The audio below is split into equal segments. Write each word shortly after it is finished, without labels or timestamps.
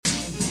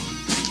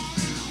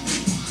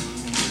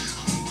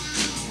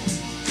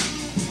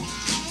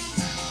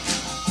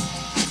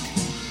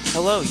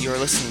Hello, you are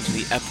listening to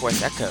the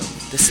Epworth Echo.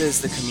 This is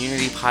the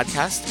community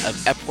podcast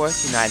of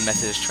Epworth United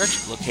Methodist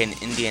Church,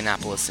 located in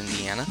Indianapolis,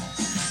 Indiana.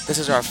 This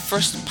is our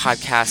first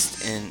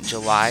podcast in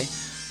July.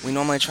 We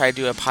normally try to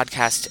do a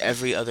podcast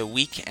every other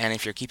week, and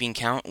if you're keeping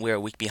count, we're a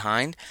week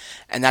behind.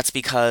 And that's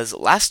because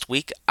last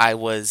week I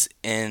was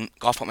in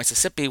Gulfport,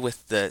 Mississippi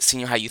with the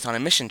Senior High Youth on a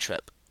Mission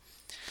trip.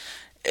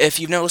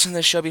 If you've never listened to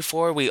the show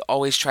before, we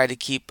always try to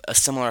keep a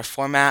similar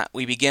format.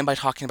 We begin by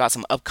talking about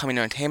some upcoming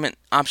entertainment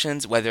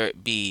options, whether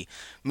it be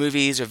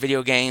movies or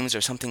video games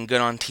or something good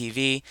on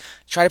TV.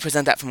 Try to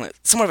present that from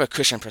somewhat of a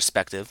Christian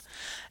perspective.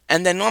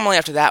 And then normally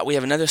after that, we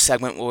have another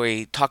segment where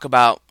we talk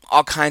about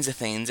all kinds of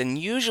things. And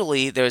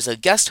usually there's a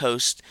guest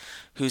host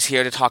who's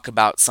here to talk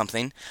about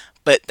something,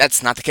 but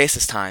that's not the case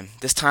this time.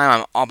 This time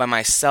I'm all by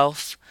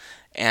myself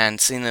and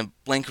sitting in a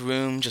blank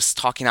room just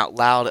talking out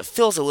loud. It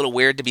feels a little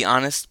weird, to be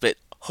honest, but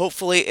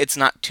hopefully it's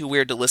not too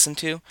weird to listen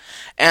to.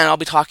 And I'll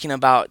be talking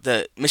about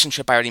the mission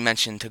trip I already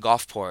mentioned to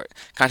Gulfport.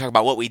 Kind of talk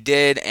about what we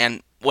did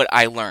and what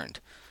I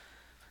learned.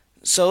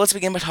 So let's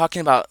begin by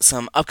talking about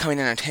some upcoming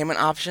entertainment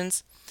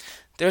options.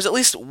 There's at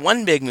least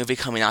one big movie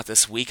coming out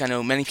this week. I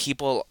know many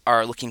people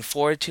are looking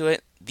forward to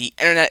it. The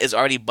internet is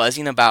already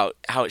buzzing about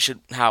how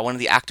one of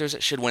the actors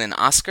should win an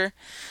Oscar,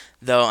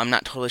 though I'm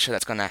not totally sure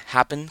that's going to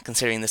happen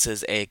considering this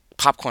is a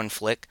popcorn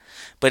flick.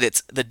 But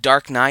it's The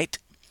Dark Knight.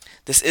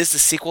 This is the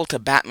sequel to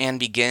Batman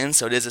Begins,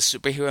 so it is a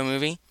superhero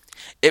movie.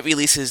 It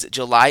releases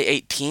July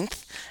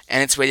 18th,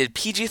 and it's rated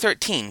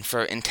PG-13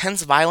 for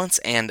intense violence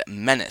and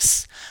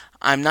menace.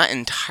 I'm not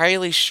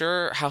entirely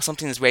sure how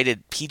something is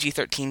rated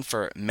PG-13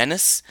 for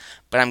menace,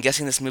 but I'm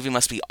guessing this movie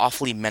must be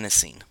awfully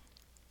menacing.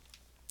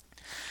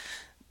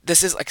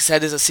 This is, like I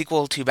said, is a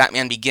sequel to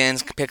Batman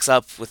Begins. Picks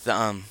up with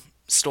the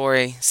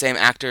story, same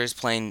actors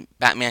playing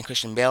Batman,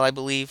 Christian Bale, I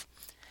believe.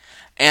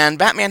 And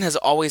Batman has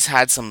always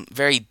had some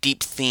very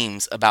deep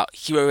themes about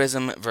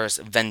heroism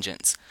versus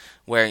vengeance,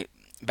 where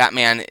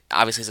Batman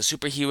obviously is a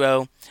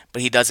superhero,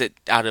 but he does it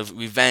out of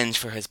revenge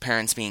for his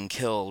parents being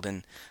killed,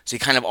 and so he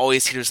kind of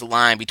always teeters the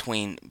line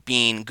between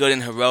being good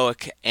and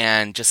heroic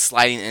and just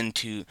sliding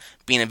into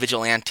being a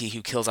vigilante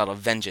who kills out of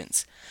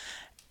vengeance.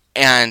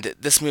 And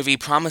this movie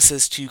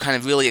promises to kind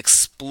of really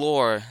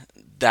explore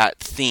that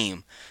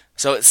theme.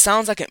 So it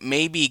sounds like it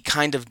may be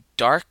kind of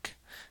dark,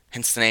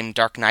 hence the name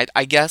Dark Knight,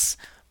 I guess,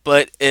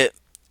 but it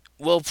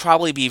will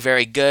probably be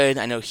very good.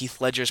 I know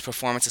Heath Ledger's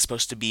performance is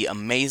supposed to be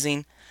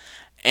amazing,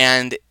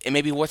 and it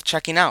may be worth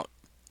checking out.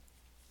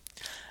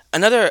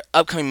 Another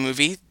upcoming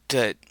movie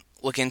to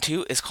look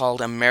into is called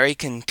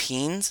American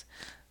Teens.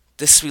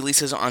 This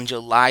releases on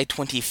July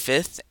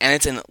 25th, and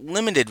it's a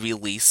limited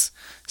release,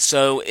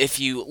 so if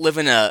you live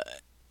in a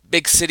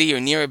big city or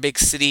near a big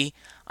city,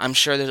 I'm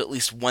sure there's at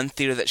least one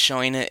theater that's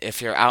showing it.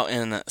 If you're out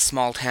in a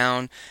small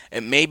town,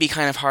 it may be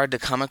kind of hard to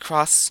come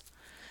across.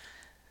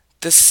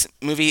 This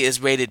movie is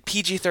rated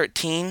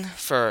PG-13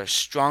 for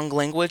strong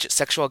language,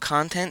 sexual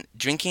content,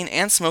 drinking,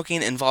 and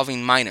smoking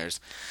involving minors.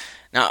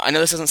 Now, I know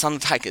this doesn't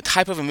sound like a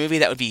type of a movie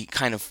that would be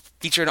kind of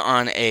featured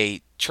on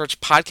a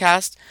church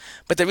podcast,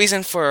 but the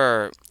reason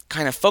for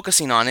kind of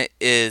focusing on it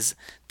is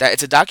that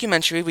it's a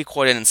documentary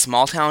recorded in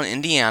small town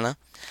Indiana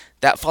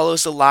that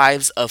follows the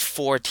lives of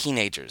four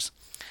teenagers.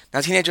 Now,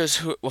 teenagers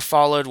who were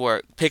followed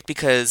were picked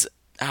because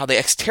how they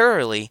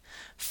exteriorly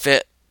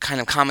fit kind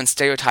of common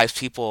stereotypes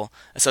people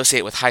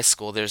associate with high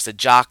school. There's the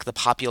jock, the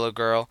popular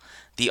girl,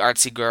 the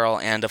artsy girl,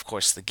 and of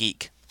course the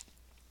geek.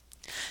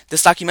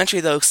 This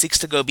documentary, though, seeks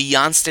to go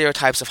beyond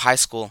stereotypes of high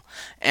school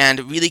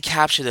and really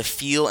capture the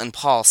feel and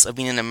pulse of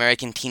being an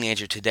American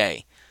teenager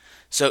today.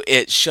 So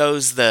it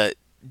shows the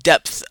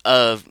depth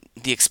of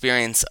the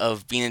experience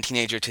of being a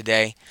teenager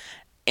today,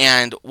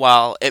 and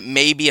while it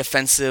may be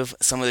offensive,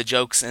 some of the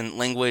jokes and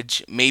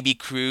language may be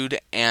crude,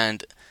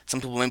 and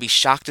some people may be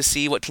shocked to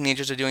see what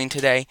teenagers are doing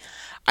today,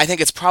 I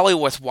think it's probably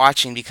worth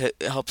watching because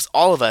it helps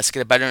all of us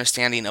get a better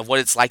understanding of what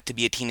it's like to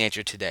be a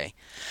teenager today.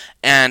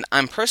 And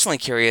I'm personally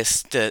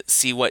curious to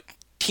see what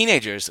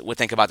teenagers would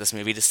think about this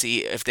movie, to see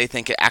if they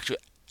think it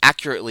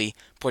accurately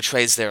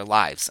portrays their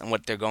lives and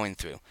what they're going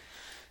through.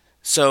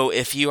 So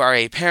if you are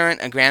a parent,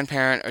 a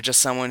grandparent, or just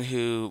someone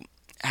who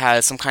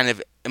has some kind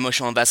of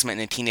emotional investment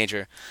in a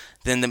teenager,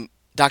 then the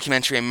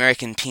documentary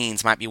American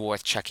Teens might be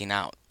worth checking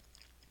out.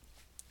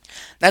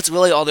 That's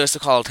really all there is to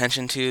call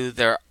attention to.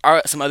 There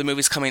are some other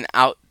movies coming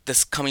out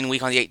this coming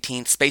week on the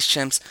 18th. Space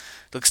Chimps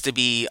looks to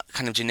be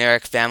kind of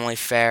generic family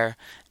fare.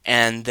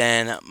 And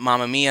then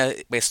Mamma Mia,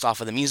 based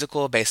off of the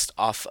musical, based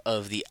off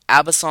of the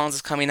ABBA songs,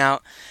 is coming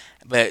out.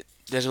 But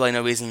there's really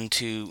no reason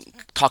to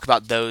talk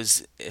about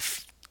those.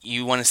 If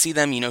you want to see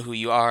them, you know who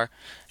you are,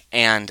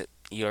 and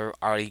you're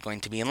already going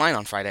to be in line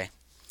on Friday.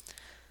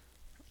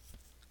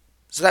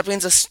 So that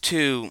brings us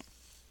to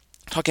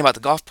talking about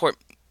the Gulfport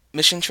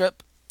mission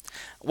trip.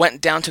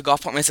 Went down to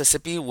Gulfport,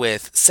 Mississippi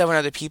with 7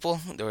 other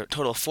people. There were a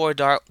total of 4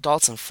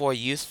 adults and 4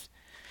 youth.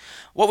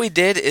 What we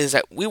did is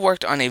that we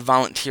worked on a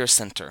volunteer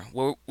center.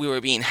 Where we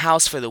were being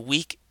housed for the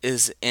week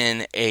is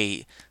in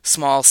a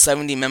small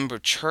 70-member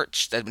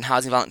church that had been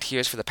housing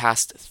volunteers for the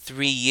past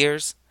 3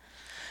 years.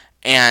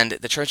 And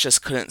the church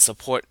just couldn't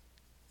support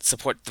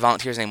support the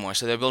volunteers anymore.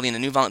 So they're building a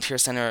new volunteer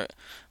center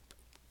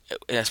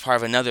as part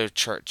of another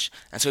church,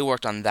 and so we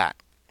worked on that.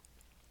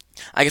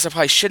 I guess I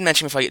probably should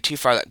mention before I get too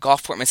far that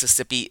Gulfport,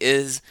 Mississippi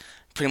is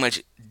pretty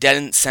much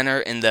dead center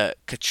in the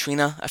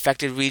Katrina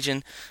affected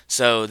region.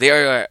 So the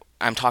area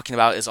I'm talking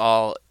about is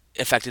all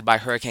affected by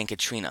Hurricane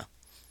Katrina.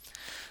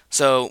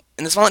 So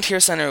in this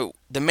volunteer center,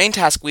 the main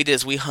task we did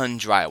is we hung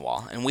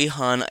drywall, and we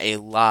hung a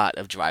lot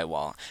of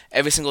drywall.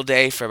 Every single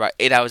day for about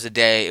 8 hours a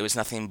day, it was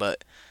nothing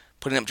but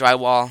putting up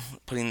drywall,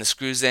 putting the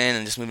screws in,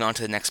 and just moving on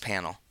to the next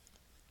panel.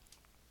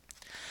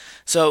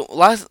 So a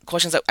lot of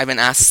questions that I've been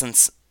asked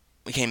since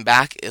we came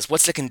back is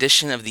what's the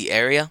condition of the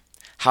area?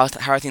 How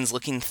are things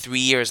looking 3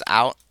 years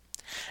out?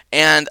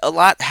 And a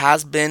lot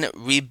has been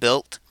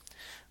rebuilt.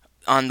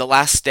 On the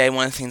last day,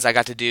 one of the things I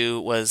got to do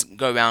was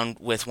go around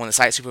with one of the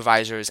site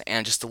supervisors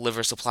and just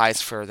deliver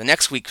supplies for the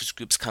next week's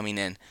groups coming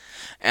in.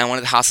 And one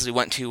of the houses we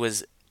went to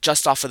was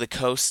just off of the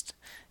coast.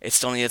 It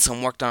still needed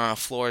some work done on the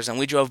floors, and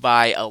we drove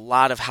by a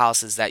lot of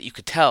houses that you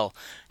could tell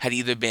had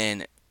either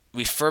been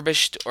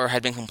refurbished or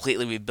had been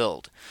completely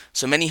rebuilt.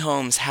 So many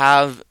homes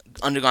have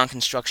undergone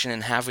construction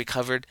and have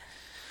recovered.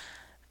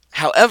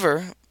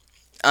 However,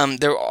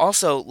 there are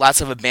also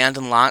lots of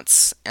abandoned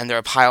lots, and there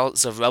are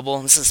piles of rubble.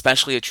 This is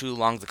especially true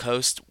along the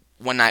coast.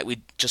 One night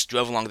we just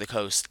drove along the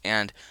coast,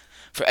 and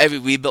for every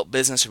rebuilt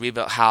business or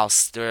rebuilt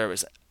house, there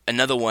was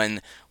another one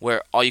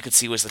where all you could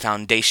see was the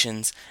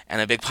foundations and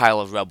a big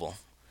pile of rubble.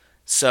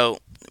 So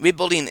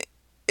rebuilding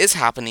is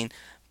happening,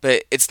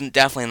 but it's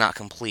definitely not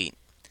complete.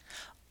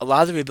 A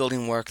lot of the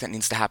rebuilding work that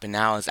needs to happen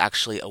now is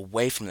actually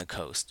away from the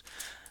coast.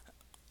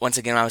 Once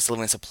again, when I was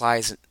delivering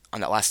supplies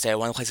on that last day,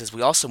 one of the places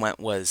we also went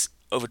was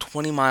over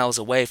 20 miles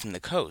away from the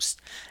coast.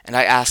 And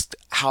I asked,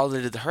 how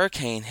did the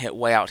hurricane hit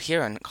way out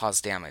here and cause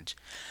damage?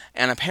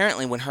 And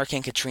apparently when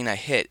Hurricane Katrina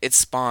hit, it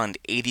spawned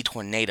 80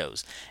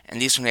 tornadoes.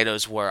 And these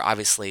tornadoes were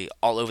obviously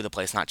all over the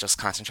place, not just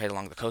concentrated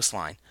along the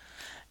coastline.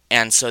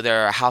 And so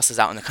there are houses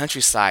out in the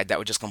countryside that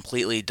were just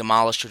completely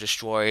demolished or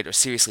destroyed or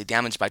seriously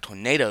damaged by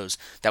tornadoes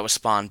that were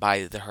spawned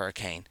by the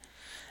hurricane.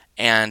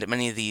 And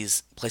many of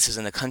these places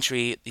in the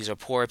country, these are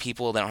poor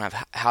people, they don't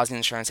have housing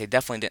insurance, they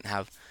definitely didn't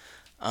have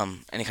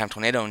any kind of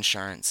tornado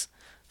insurance,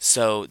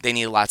 so they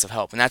need lots of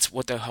help, and that's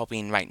what they're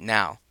helping right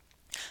now.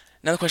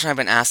 Another question I've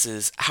been asked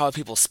is, how are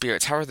people's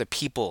spirits? How are the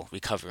people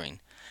recovering?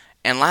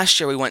 And last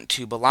year we went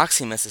to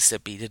Biloxi,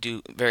 Mississippi to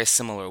do very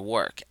similar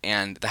work,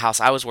 and the house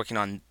I was working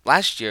on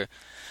last year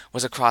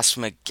was across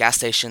from a gas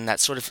station that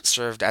sort of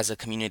served as a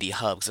community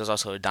hub, because there was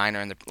also a diner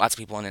and there were lots of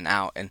people in and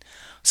out, and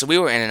so we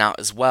were in and out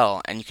as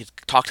well, and you could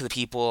talk to the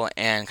people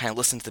and kind of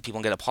listen to the people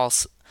and get a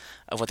pulse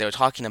of what they were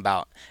talking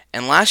about.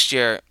 And last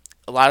year,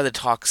 a lot of the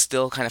talk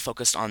still kind of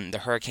focused on the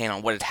hurricane,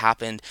 on what had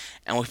happened,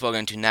 and what people are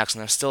going to do next, and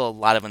there's still a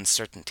lot of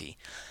uncertainty.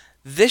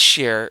 This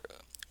year,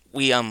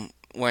 we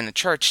were in a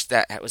church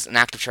that was an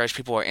active church.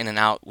 People were in and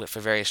out for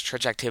various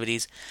church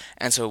activities,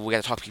 and so we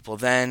got to talk to people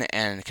then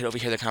and could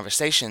overhear the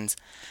conversations.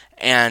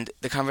 And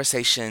the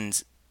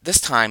conversations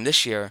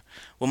this year,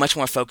 were much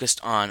more focused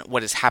on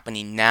what is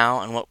happening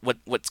now and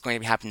what's going to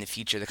be happening in the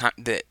future.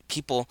 The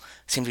people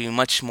seem to be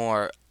much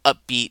more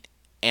upbeat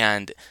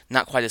and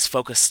not quite as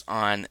focused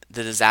on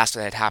the disaster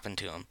that had happened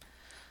to them.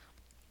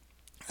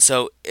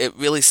 So it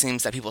really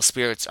seems that people's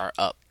spirits are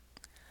up.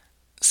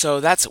 So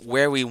that's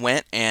where we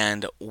went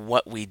and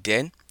what we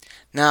did.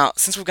 Now,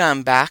 since we've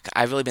gotten back,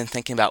 I've really been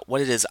thinking about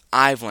what it is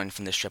I've learned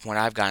from this trip and what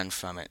I've gotten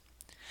from it.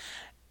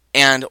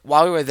 And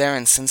while we were there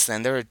and since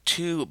then, there are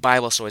two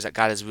Bible stories that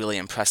God has really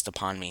impressed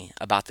upon me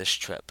about this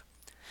trip.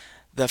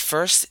 The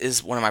first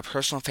is one of my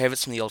personal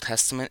favorites from the Old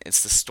Testament.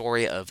 It's the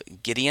story of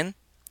Gideon.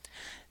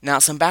 Now,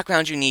 some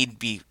background you need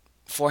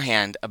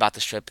beforehand about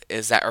this trip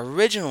is that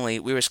originally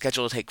we were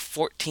scheduled to take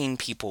 14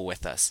 people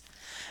with us.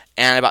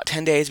 And about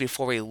 10 days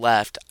before we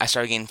left, I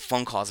started getting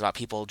phone calls about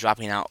people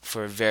dropping out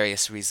for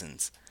various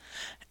reasons.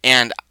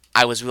 And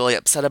I was really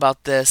upset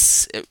about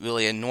this. It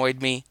really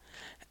annoyed me.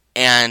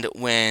 And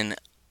when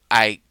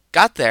I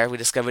got there, we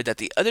discovered that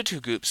the other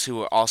two groups who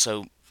were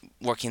also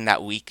working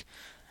that week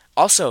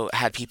also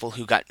had people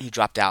who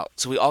dropped out.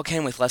 So we all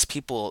came with less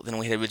people than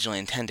we had originally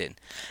intended.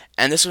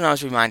 And this is when I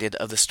was reminded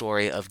of the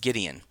story of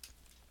Gideon.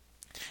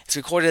 It's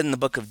recorded in the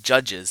book of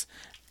Judges,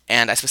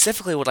 and I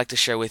specifically would like to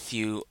share with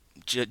you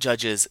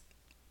Judges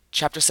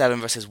chapter 7,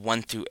 verses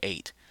 1 through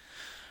 8.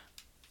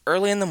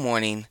 Early in the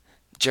morning,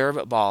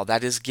 Jerubbaal,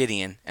 that is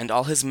Gideon, and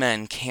all his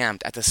men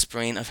camped at the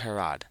spring of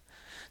Harod.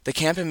 The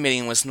camp of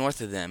Midian was north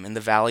of them, in the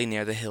valley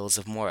near the hills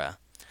of Moreh.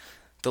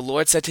 The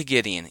Lord said to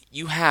Gideon,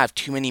 "You have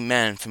too many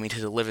men for me to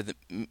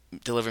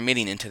deliver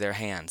Midian into their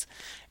hands,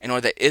 in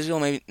order that Israel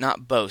may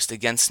not boast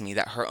against me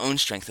that her own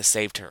strength has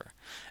saved her.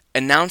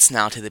 Announce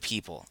now to the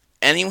people,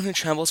 anyone who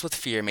trembles with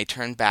fear may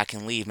turn back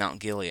and leave Mount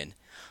Gilead."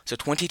 So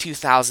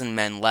 22,000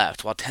 men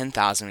left, while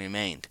 10,000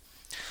 remained.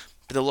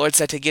 But the Lord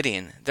said to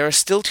Gideon, "There are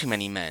still too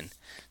many men.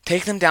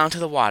 Take them down to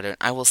the water, and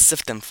I will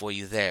sift them for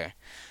you there.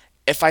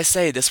 If I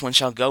say, this one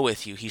shall go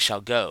with you, he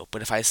shall go.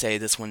 But if I say,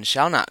 this one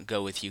shall not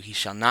go with you, he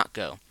shall not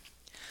go."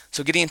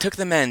 So Gideon took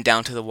the men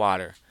down to the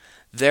water.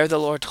 There the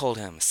Lord told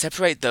him,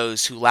 "Separate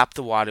those who lap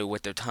the water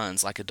with their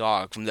tongues like a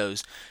dog from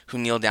those who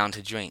kneel down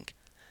to drink."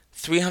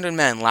 300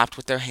 men lapped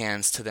with their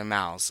hands to their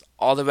mouths.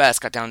 All the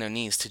rest got down on their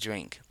knees to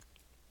drink.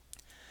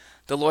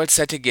 The Lord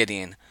said to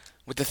Gideon,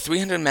 "With the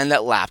 300 men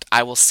that lapped,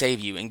 I will save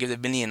you and give the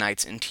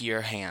Midianites into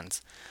your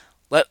hands.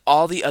 Let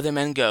all the other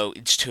men go,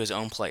 each to his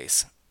own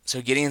place."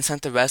 So Gideon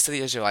sent the rest of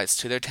the Israelites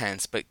to their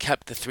tents, but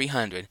kept the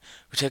 300,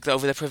 who took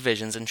over the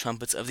provisions and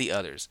trumpets of the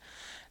others.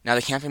 Now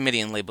the camp of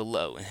Midian lay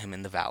below him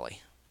in the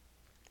valley.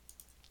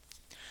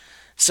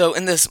 So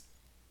in this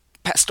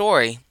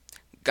story,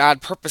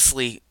 God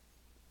purposely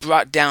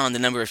brought down the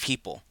number of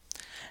people.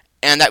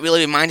 And that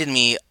really reminded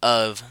me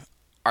of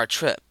our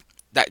trip,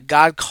 that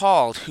God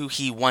called who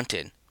he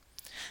wanted.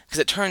 Because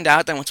it turned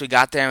out that once we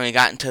got there and we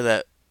got into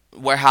the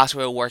warehouse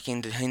we were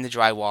working to hang the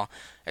drywall,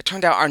 it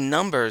turned out our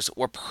numbers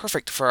were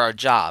perfect for our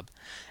job.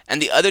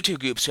 And the other two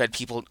groups who had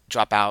people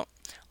drop out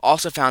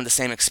also found the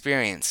same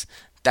experience,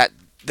 that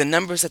the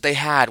numbers that they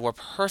had were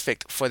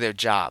perfect for their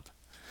job.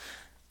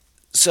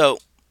 So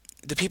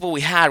the people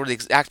we had were the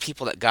exact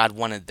people that God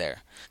wanted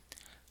there.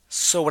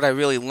 So what I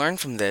really learned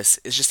from this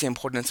is just the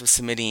importance of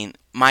submitting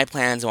my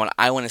plans and what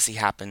I want to see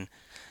happen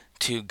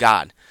to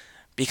God.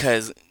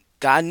 Because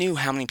God knew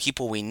how many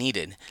people we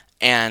needed,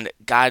 and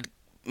God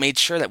made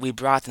sure that we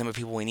brought the number of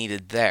people we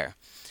needed there.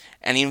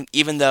 And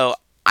even though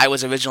I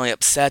was originally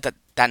upset that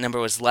that number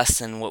was less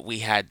than what we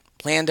had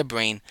planned to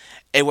bring,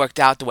 it worked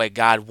out the way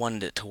God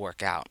wanted it to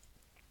work out.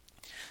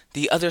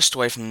 The other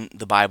story from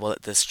the Bible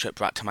that this trip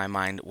brought to my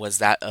mind was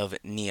that of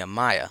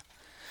Nehemiah.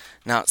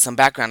 Now, some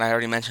background, I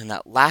already mentioned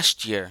that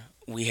last year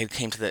we had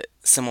came to the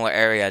similar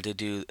area to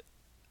do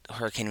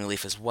hurricane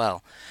relief as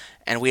well,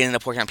 and we ended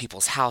up working on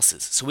people's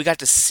houses. So we got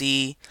to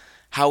see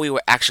how we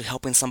were actually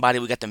helping somebody,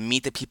 we got to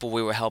meet the people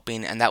we were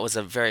helping, and that was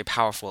a very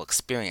powerful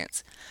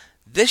experience.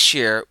 This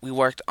year, we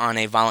worked on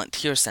a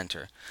volunteer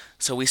center,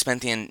 so we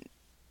spent the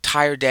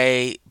entire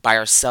day by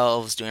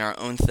ourselves doing our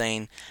own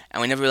thing,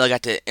 and we never really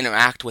got to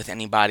interact with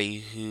anybody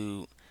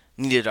who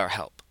needed our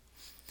help.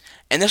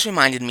 And this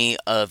reminded me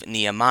of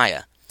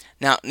Nehemiah.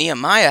 Now,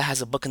 Nehemiah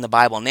has a book in the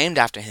Bible named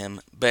after him,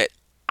 but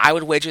I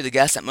would wager to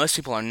guess that most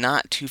people are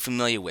not too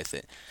familiar with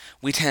it.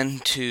 We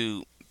tend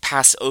to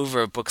pass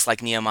over books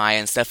like Nehemiah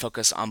and instead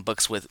focus on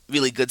books with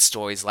really good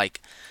stories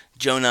like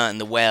Jonah and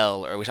the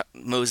whale, or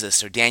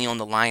Moses, or Daniel in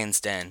the lion's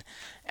den,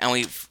 and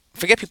we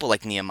forget people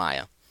like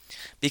Nehemiah.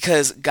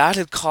 Because God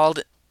had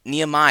called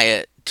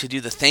Nehemiah to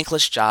do the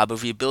thankless job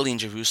of rebuilding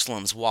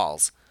Jerusalem's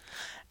walls.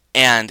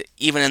 And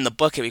even in the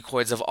book it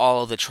records of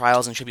all of the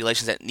trials and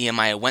tribulations that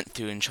Nehemiah went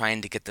through in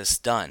trying to get this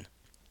done.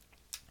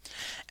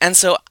 And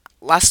so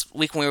last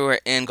week when we were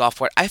in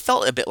Gulfport, I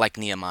felt a bit like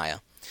Nehemiah.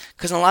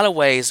 Because in a lot of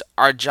ways,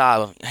 our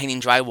job,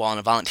 hanging drywall in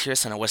a volunteer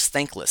center, was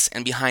thankless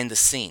and behind the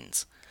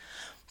scenes.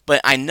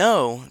 But I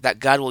know that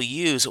God will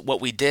use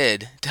what we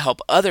did to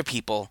help other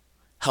people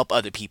help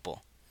other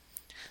people.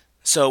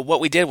 So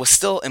what we did was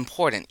still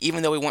important,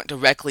 even though we weren't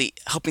directly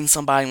helping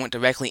somebody, weren't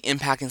directly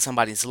impacting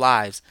somebody's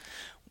lives.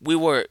 We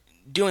were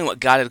doing what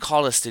God had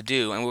called us to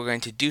do, and we were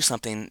going to do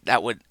something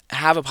that would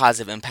have a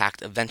positive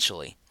impact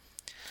eventually.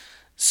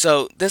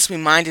 So this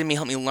reminded me,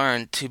 helped me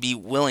learn to be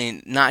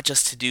willing not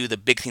just to do the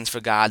big things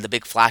for God, the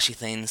big flashy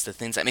things, the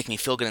things that make me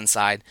feel good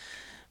inside,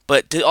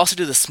 but to also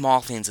do the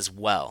small things as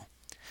well.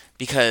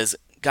 Because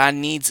God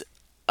needs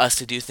us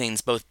to do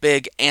things both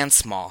big and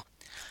small.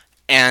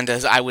 And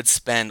as I would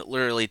spend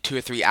literally 2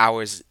 or 3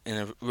 hours in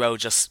a row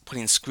just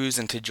putting screws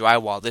into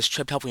drywall, this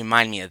trip helped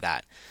remind me of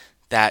that.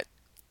 That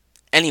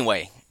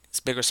anyway, it's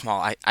big or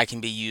small, I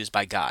can be used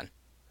by God.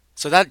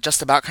 So that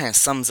just about kind of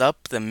sums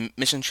up the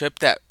mission trip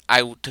that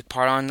I took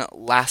part on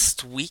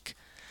last week.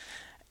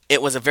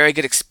 It was a very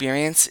good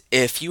experience.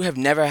 If you have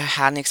never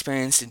had an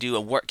experience to do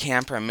a work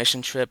camp or a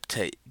mission trip,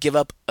 to give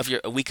up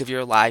a week of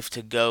your life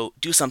to go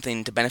do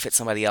something to benefit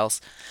somebody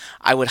else,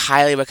 I would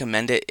highly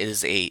recommend it. It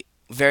is a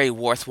very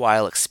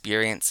worthwhile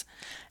experience,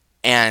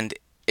 and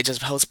it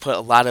just helps put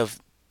a lot of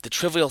the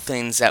trivial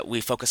things that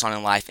we focus on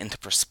in life into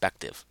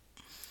perspective.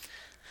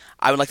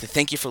 I would like to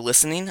thank you for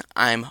listening.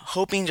 I'm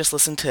hoping just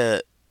listen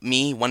to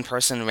me, one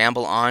person,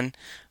 ramble on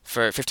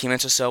for 15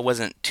 minutes or so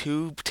wasn't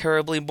too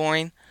terribly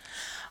boring.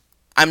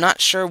 I'm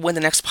not sure when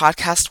the next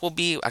podcast will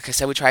be. Like I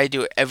said, we try to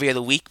do it every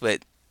other week,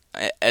 but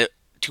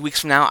 2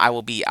 weeks from now I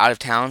will be out of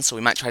town, so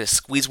we might try to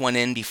squeeze one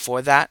in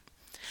before that.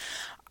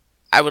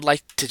 I would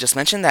like to just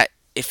mention that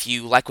if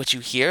you like what you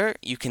hear,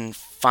 you can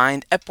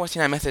find Epworth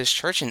United Methodist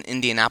Church in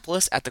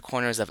Indianapolis at the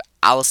corners of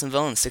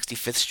Allisonville and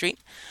 65th Street.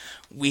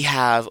 We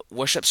have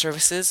worship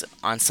services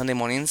on Sunday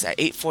mornings at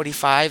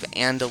 8:45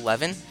 and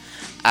 11,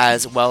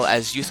 as well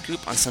as youth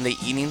group on Sunday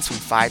evenings from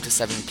 5 to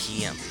 7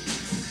 p.m.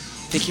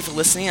 Thank you for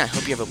listening. I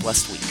hope you have a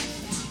blessed week.